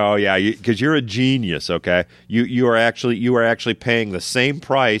 it's because you're a genius. Okay, you are actually paying the same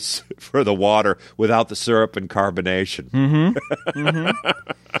price for the water without the syrup and carbonation. Mm-hmm. Mm-hmm.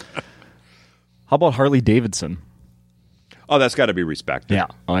 How about Harley Davidson? Oh, that's got to be respected. Yeah.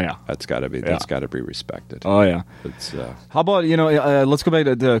 Oh, yeah. That's got to be respected. Oh, yeah. It's, how about let's go back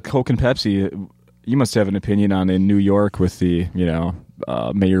to the Coke and Pepsi. You must have an opinion on in New York with the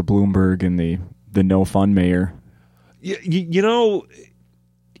Mayor Bloomberg and the no fun mayor. You know,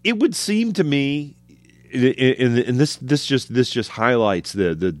 it would seem to me, and this just highlights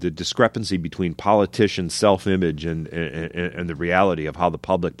the discrepancy between politicians' self-image and the reality of how the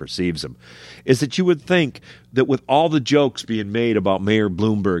public perceives them, is that you would think that with all the jokes being made about Mayor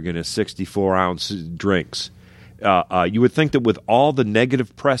Bloomberg and his 64-ounce drinks, you would think that with all the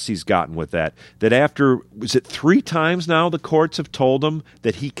negative press he's gotten with that after, was it 3 times now the courts have told him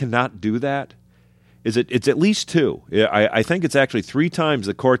that he cannot do that? It's at least 2. I think it's actually 3 times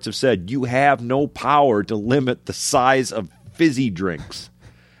the courts have said you have no power to limit the size of fizzy drinks.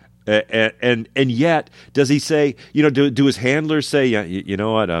 And yet, does he say, do his handlers say, you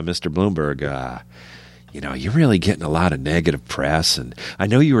know what, Mr. Bloomberg, you're really getting a lot of negative press, and I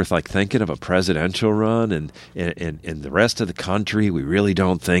know you were thinking of a presidential run, and the rest of the country, we really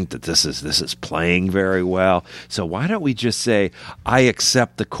don't think that this is playing very well. So why don't we just say, I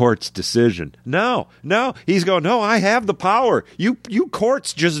accept the court's decision? No, he's going, no, I have the power. You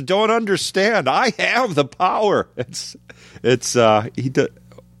courts just don't understand. I have the power.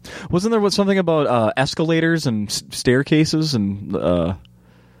 Wasn't there something about escalators and staircases and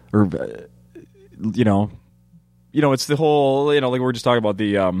it's the whole, like we were just talking about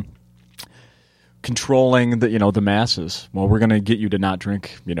the controlling the masses. Well, we're going to get you to not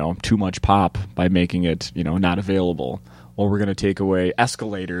drink, too much pop by making it, not available. Or we're going to take away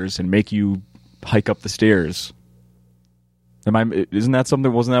escalators and make you hike up the stairs. Wasn't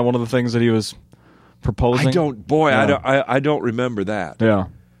that one of the things that he was proposing? I don't remember that. Yeah.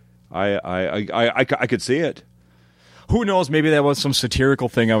 I could see it. Who knows? Maybe that was some satirical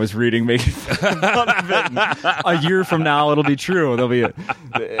thing I was reading, making fun of it. And a year from now, it'll be true. There'll be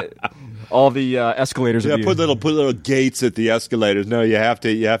all the escalators. Yeah, put little gates at the escalators. No, you have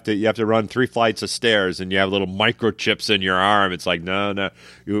to run 3 flights of stairs, and you have little microchips in your arm. It's like no,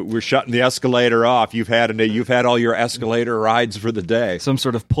 we're shutting the escalator off. You've had all your escalator rides for the day. Some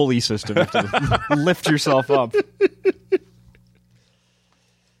sort of pulley system to lift yourself up.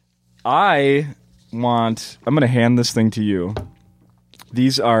 I'm going to hand this thing to you.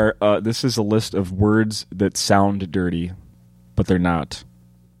 These are this is a list of words that sound dirty, but they're not.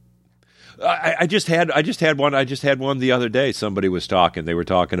 I just had one the other day. Somebody was talking. They were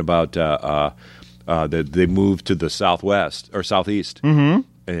talking about they moved to the southwest or southeast, mm-hmm.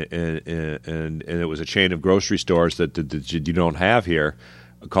 and it was a chain of grocery stores that you don't have here,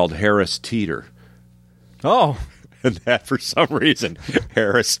 called Harris Teeter. Oh. And that, for some reason,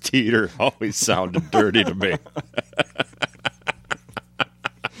 Harris Teeter always sounded dirty to me.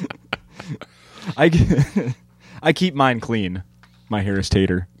 I keep mine clean. My hair is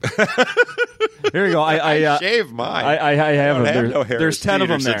tater. Here you go. I shave mine. I have them. No hair There's 10 of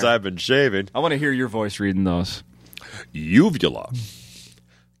them since there. I've been shaving. I want to hear your voice reading those. Uvula,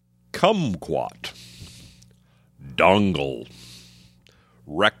 kumquat, dongle,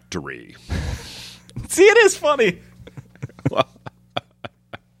 rectory. See, it is funny.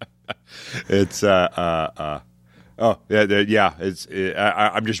 It's oh yeah. It's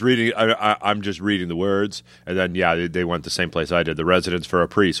I'm just reading. I'm just reading the words, and then they went the same place I did. The residence for a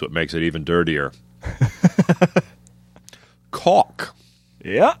priest, what makes it even dirtier. Caulk.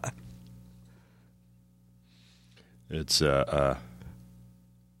 Yeah. It's yeah.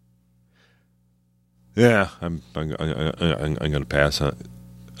 I'm going to pass on.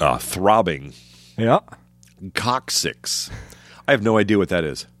 Throbbing. Yeah. Coccyx. I have no idea what that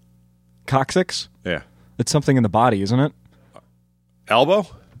is. Coccyx? Yeah. It's something in the body, isn't it? Elbow?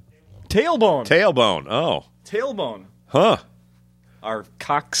 Tailbone. Tailbone. Oh. Tailbone. Huh. Our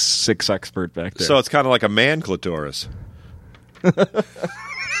coccyx expert back there. So it's kind of like a man clitoris. So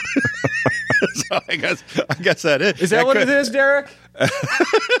I guess that is. Is that what it is, Derek?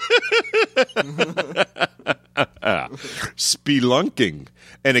 Spelunking.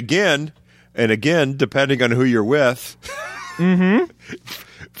 And again, depending on who you're with,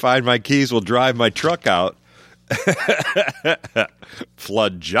 Find My Keys will drive my truck out.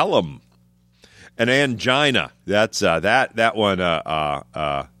 Flagellum. An angina. That's that one.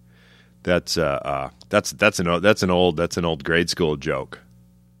 That's an old grade school joke.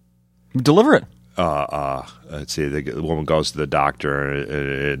 Deliver it. Let's see. The woman goes to the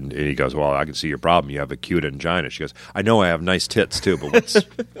doctor, and he goes, "Well, I can see your problem. You have acute angina." She goes, "I know I have nice tits too, but what's?"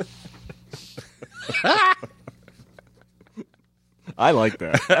 I like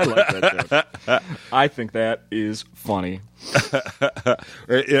that. I like that joke. I think that is funny.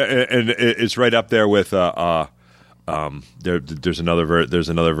 And it's right up there with there's another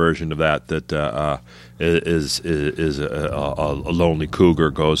version of that is a lonely cougar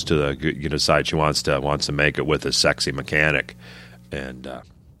goes to the side she wants to make it with a sexy mechanic, and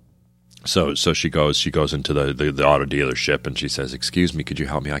so she goes into the auto dealership, and she says, "Excuse me, could you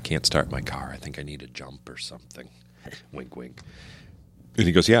help me? I can't start my car. I think I need a jump or something." Wink, wink. And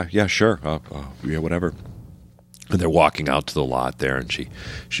he goes, "Yeah, sure, yeah, whatever." And they're walking out to the lot there, and she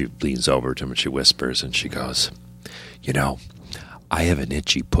leans over to him and she whispers, and she goes, "I have an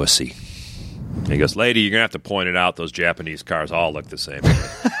itchy pussy." And he goes, "Lady, you're going to have to point it out. Those Japanese cars all look the same."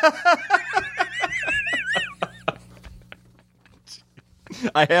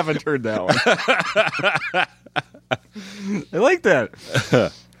 I haven't heard that one. I like that.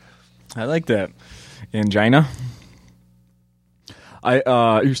 I like that. Angina?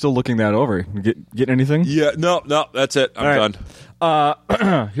 You're still looking that over. Get anything? Yeah, no, that's it. I'm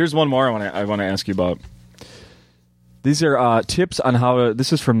done. Here's one more I want to ask you about. These are tips on how to.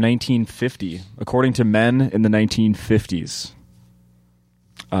 This is from 1950, according to men in the 1950s.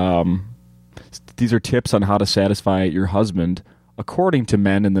 These are tips on how to satisfy your husband, according to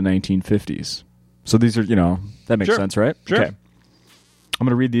men in the 1950s. So these are, that makes sense, right? Sure. Okay. I'm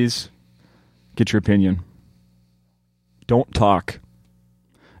going to read these. Get your opinion. Don't talk.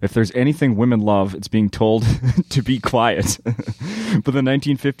 If there's anything women love, it's being told to be quiet. But the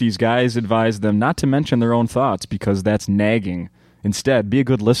 1950s, guys advised them not to mention their own thoughts because that's nagging. Instead, be a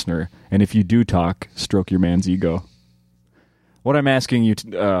good listener, and if you do talk, stroke your man's ego. What I'm asking you,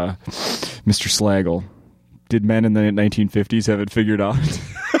 Mr. Slagle, did men in the 1950s have it figured out?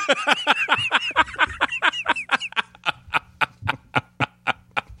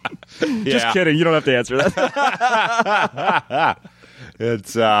 Just kidding. You don't have to answer that.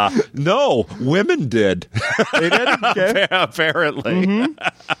 It's no, women did. They did? Okay. Apparently.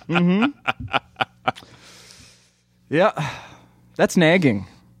 Mm-hmm. Mm-hmm. Yeah, that's nagging.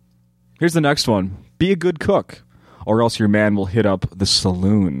 Here's the next one. Be a good cook, or else your man will hit up the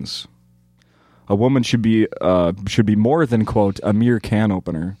saloons. A woman should be more than, quote, a mere can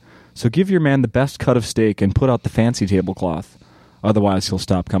opener. So give your man the best cut of steak and put out the fancy tablecloth. Otherwise, he'll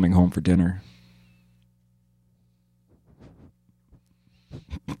stop coming home for dinner.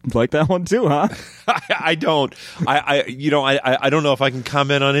 Like that one too, huh? I don't. I don't know if I can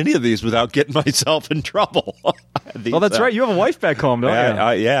comment on any of these without getting myself in trouble. Oh, that's right. You have a wife back home, don't you?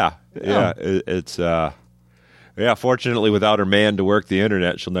 Yeah. It's fortunately, without her man to work the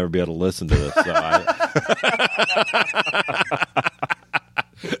internet, she'll never be able to listen to this.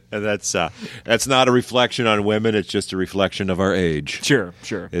 And that's not a reflection on women. It's just a reflection of our age. Sure.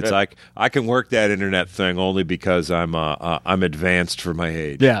 It's like I can work that internet thing only because I'm advanced for my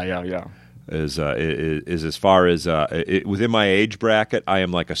age. Yeah. Is as far as within my age bracket, I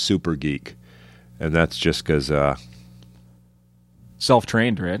am like a super geek, and that's just because.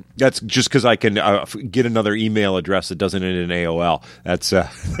 Self-trained, right? That's just because I can get another email address that doesn't end in AOL. That's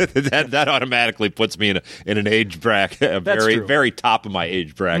that automatically puts me in an age bracket, very top of my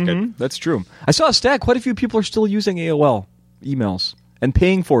age bracket. Mm-hmm. That's true. I saw a stat. Quite a few people are still using AOL emails and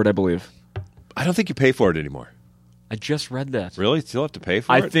paying for it, I believe. I don't think you pay for it anymore. I just read that. Really? You still have to pay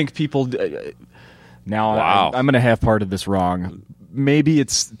for it? I think people... now, wow. I'm going to have part of this wrong. Maybe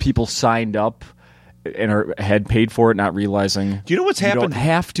it's people signed up and had paid for it, not realizing. Do you know what's happened? You don't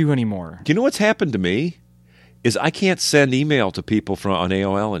have to anymore. Do you know what's happened to me? Is I can't send email to people on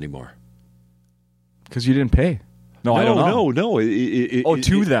AOL anymore because you didn't pay. No, I don't know. No.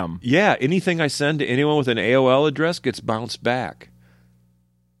 To them. Yeah, anything I send to anyone with an AOL address gets bounced back.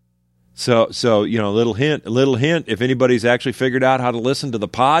 So little hint. If anybody's actually figured out how to listen to the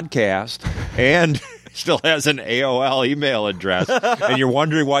podcast and still has an AOL email address, and you're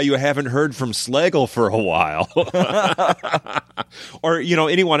wondering why you haven't heard from Schlegel for a while, or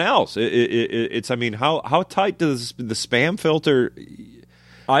anyone else. It's how tight does the spam filter?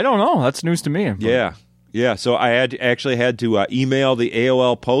 I don't know. That's news to me. Yeah. So I actually had to email the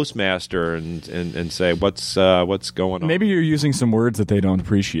AOL postmaster and say what's going on. Maybe you're using some words that they don't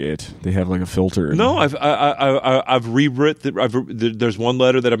appreciate. They have like a filter. No, I've rewritten. There's one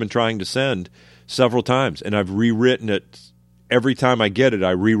letter that I've been trying to send several times, and I've rewritten it. Every time I get it,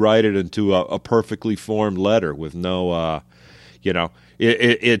 I rewrite it into a perfectly formed letter with no,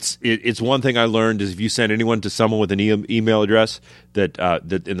 It's one thing I learned is if you send anyone to someone with an email address that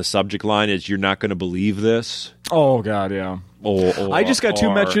in the subject line is "You're not going to believe this." Oh God, yeah. I just got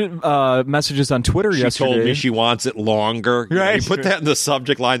two messages on Twitter yesterday. She told me she wants it longer. Right. You put that in the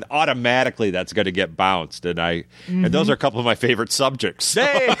subject line, automatically that's going to get bounced. And those are a couple of my favorite subjects.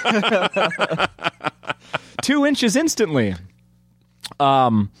 Hey! 2 inches instantly.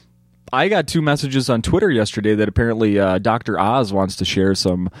 I got 2 messages on Twitter yesterday that apparently Dr. Oz wants to share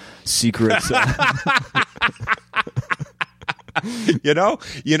some secrets. The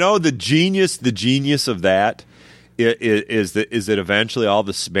genius of that is that eventually all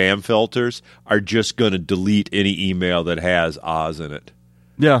the spam filters are just going to delete any email that has Oz in it.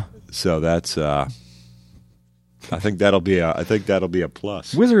 Yeah. So that's I think that'll be a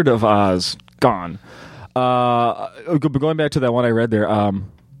plus. Wizard of Oz gone. Going back to that one I read there,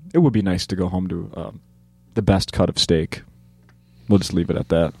 it would be nice to go home to the best cut of steak. We'll just leave it at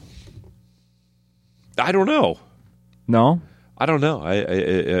that. I don't know. No? I don't know.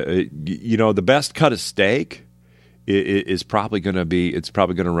 The best cut of steak is probably going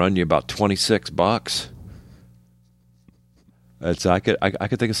to run you about $26. I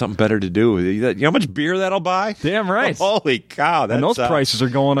could think of something better to do. You know how much beer that'll buy? Damn right. Holy cow! And those prices are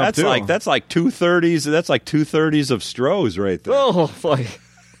going up too. That's like 230s. That's like 230s of Stroh's right there. Oh, boy.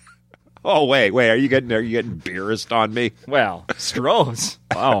 Oh wait! Are you getting beerist on me? Well, Stroh's.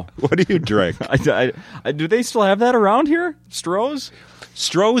 Wow. What do you drink? Do they still have that around here? Stroh's?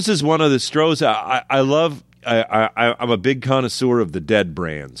 Stroh's is one of the Stroh's I love. I'm a big connoisseur of the dead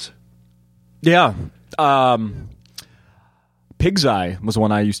brands. Yeah. Pig's Eye was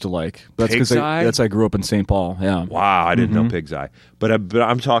one I used to like. Pig's Eye? That's I grew up in St. Paul. Yeah. Wow, I didn't know Pig's Eye. But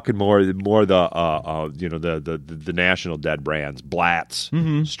I'm talking more the national dead brands, Blatz,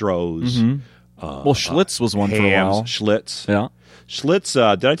 Stroh's. Schlitz was one for a while. Schlitz. Yeah.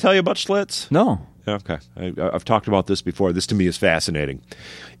 Schlitz. Did I tell you about Schlitz? No. Okay. I've talked about this before. This to me is fascinating.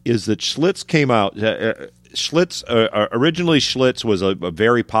 Is that Schlitz came out? Schlitz originally Schlitz was a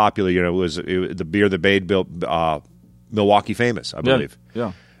very popular. It was the beer that made Milwaukee famous, I believe.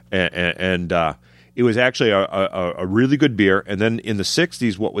 Yeah. And it was actually a really good beer. And then in the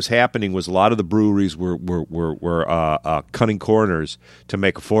 60s, what was happening was a lot of the breweries were cutting corners to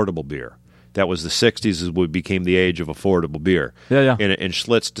make affordable beer. That was the 60s is what became the age of affordable beer. Yeah. And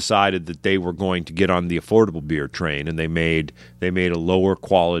Schlitz decided that they were going to get on the affordable beer train, and they made a lower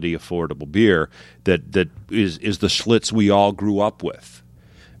quality affordable beer that is the Schlitz we all grew up with.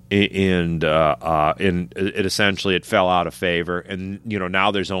 And it essentially it fell out of favor, and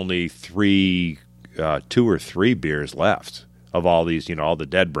now there's only 2 or 3 beers left of all these all the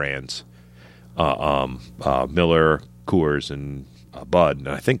dead brands, Miller, Coors, and Bud, and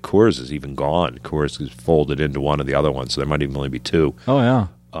I think Coors is even gone. Coors is folded into one of the other ones, so there might even only be 2. Oh yeah.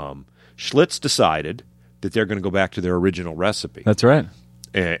 Schlitz decided that they're going to go back to their original recipe. That's right.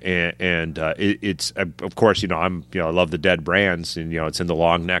 And it's of course I love the dead brands, and it's in the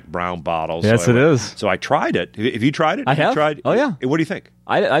long neck brown bottles. Yes, it is. So I tried it. Have you tried it? I have. Oh yeah. What do you think?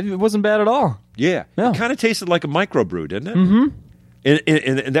 It wasn't bad at all. Yeah. It kind of tasted like a microbrew, didn't it?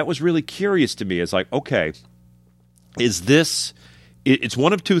 Mm-hmm. And that was really curious to me. It's like, okay, is this it's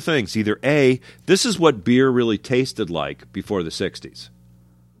one of two things. Either A, this is what beer really tasted like before the 60s.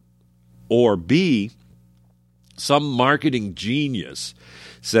 Or B, some marketing genius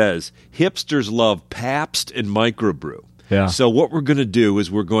says hipsters love Pabst and microbrew. Yeah. So what we're going to do is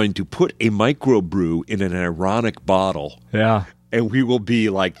we're going to put a microbrew in an ironic bottle. Yeah. And we will be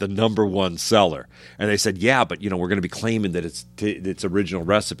like the number one seller. And they said, yeah, but we're going to be claiming that it's original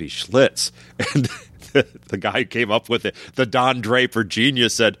recipe, Schlitz. And the guy who came up with it, the Don Draper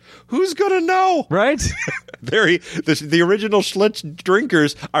genius, said, who's going to know? Right? The original Schlitz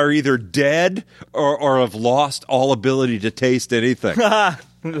drinkers are either dead or have lost all ability to taste anything.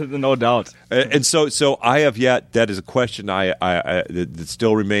 No doubt. And so I have yet. That is a question that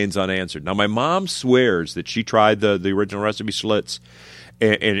still remains unanswered. Now, my mom swears that she tried the original recipe Schlitz,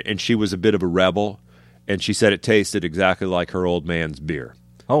 and she was a bit of a rebel, and she said it tasted exactly like her old man's beer.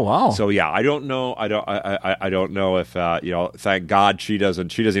 Oh wow! So yeah, I don't know. I don't know if Thank God she doesn't.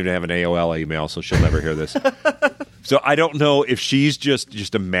 She doesn't even have an AOL email, so she'll never hear this. So I don't know if she's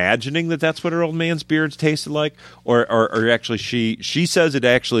just imagining that that's what her old man's beard tasted like, or actually she says it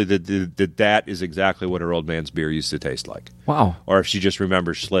actually that is exactly what her old man's beer used to taste like. Wow. Or if she just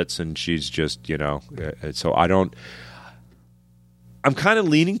remembers Schlitz and she's just So I don't. I'm kind of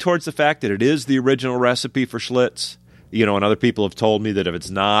leaning towards the fact that it is the original recipe for Schlitz. And other people have told me that if it's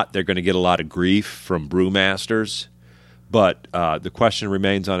not, they're going to get a lot of grief from brewmasters. But the question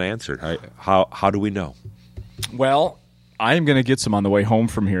remains unanswered. How do we know? Well, I am going to get some on the way home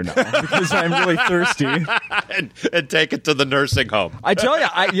from here now because I'm really thirsty. and take it to the nursing home. I tell you,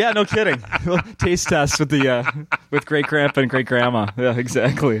 yeah, no kidding. Taste test with great grandpa and great grandma. Yeah,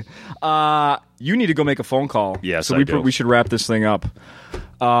 exactly. You need to go make a phone call. Yes, so I do. We should wrap this thing up.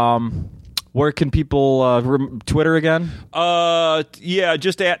 Where can people Twitter again? Yeah,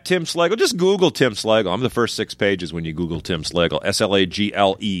 just at Tim Slagle. Just Google Tim Slagle. I'm the first 6 pages when you Google Tim Slagle.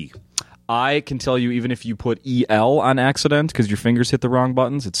 Slagle. I can tell you, even if you put EL on accident because your fingers hit the wrong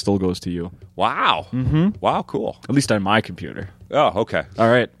buttons, it still goes to you. Wow. Mm-hmm. Wow, cool. At least on my computer. Oh, okay. All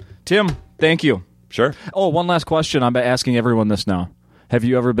right. Tim, thank you. Sure. Oh, one last question. I'm asking everyone this now. Have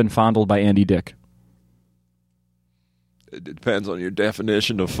you ever been fondled by Andy Dick? It depends on your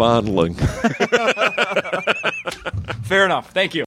definition of fondling. Fair enough. Thank you.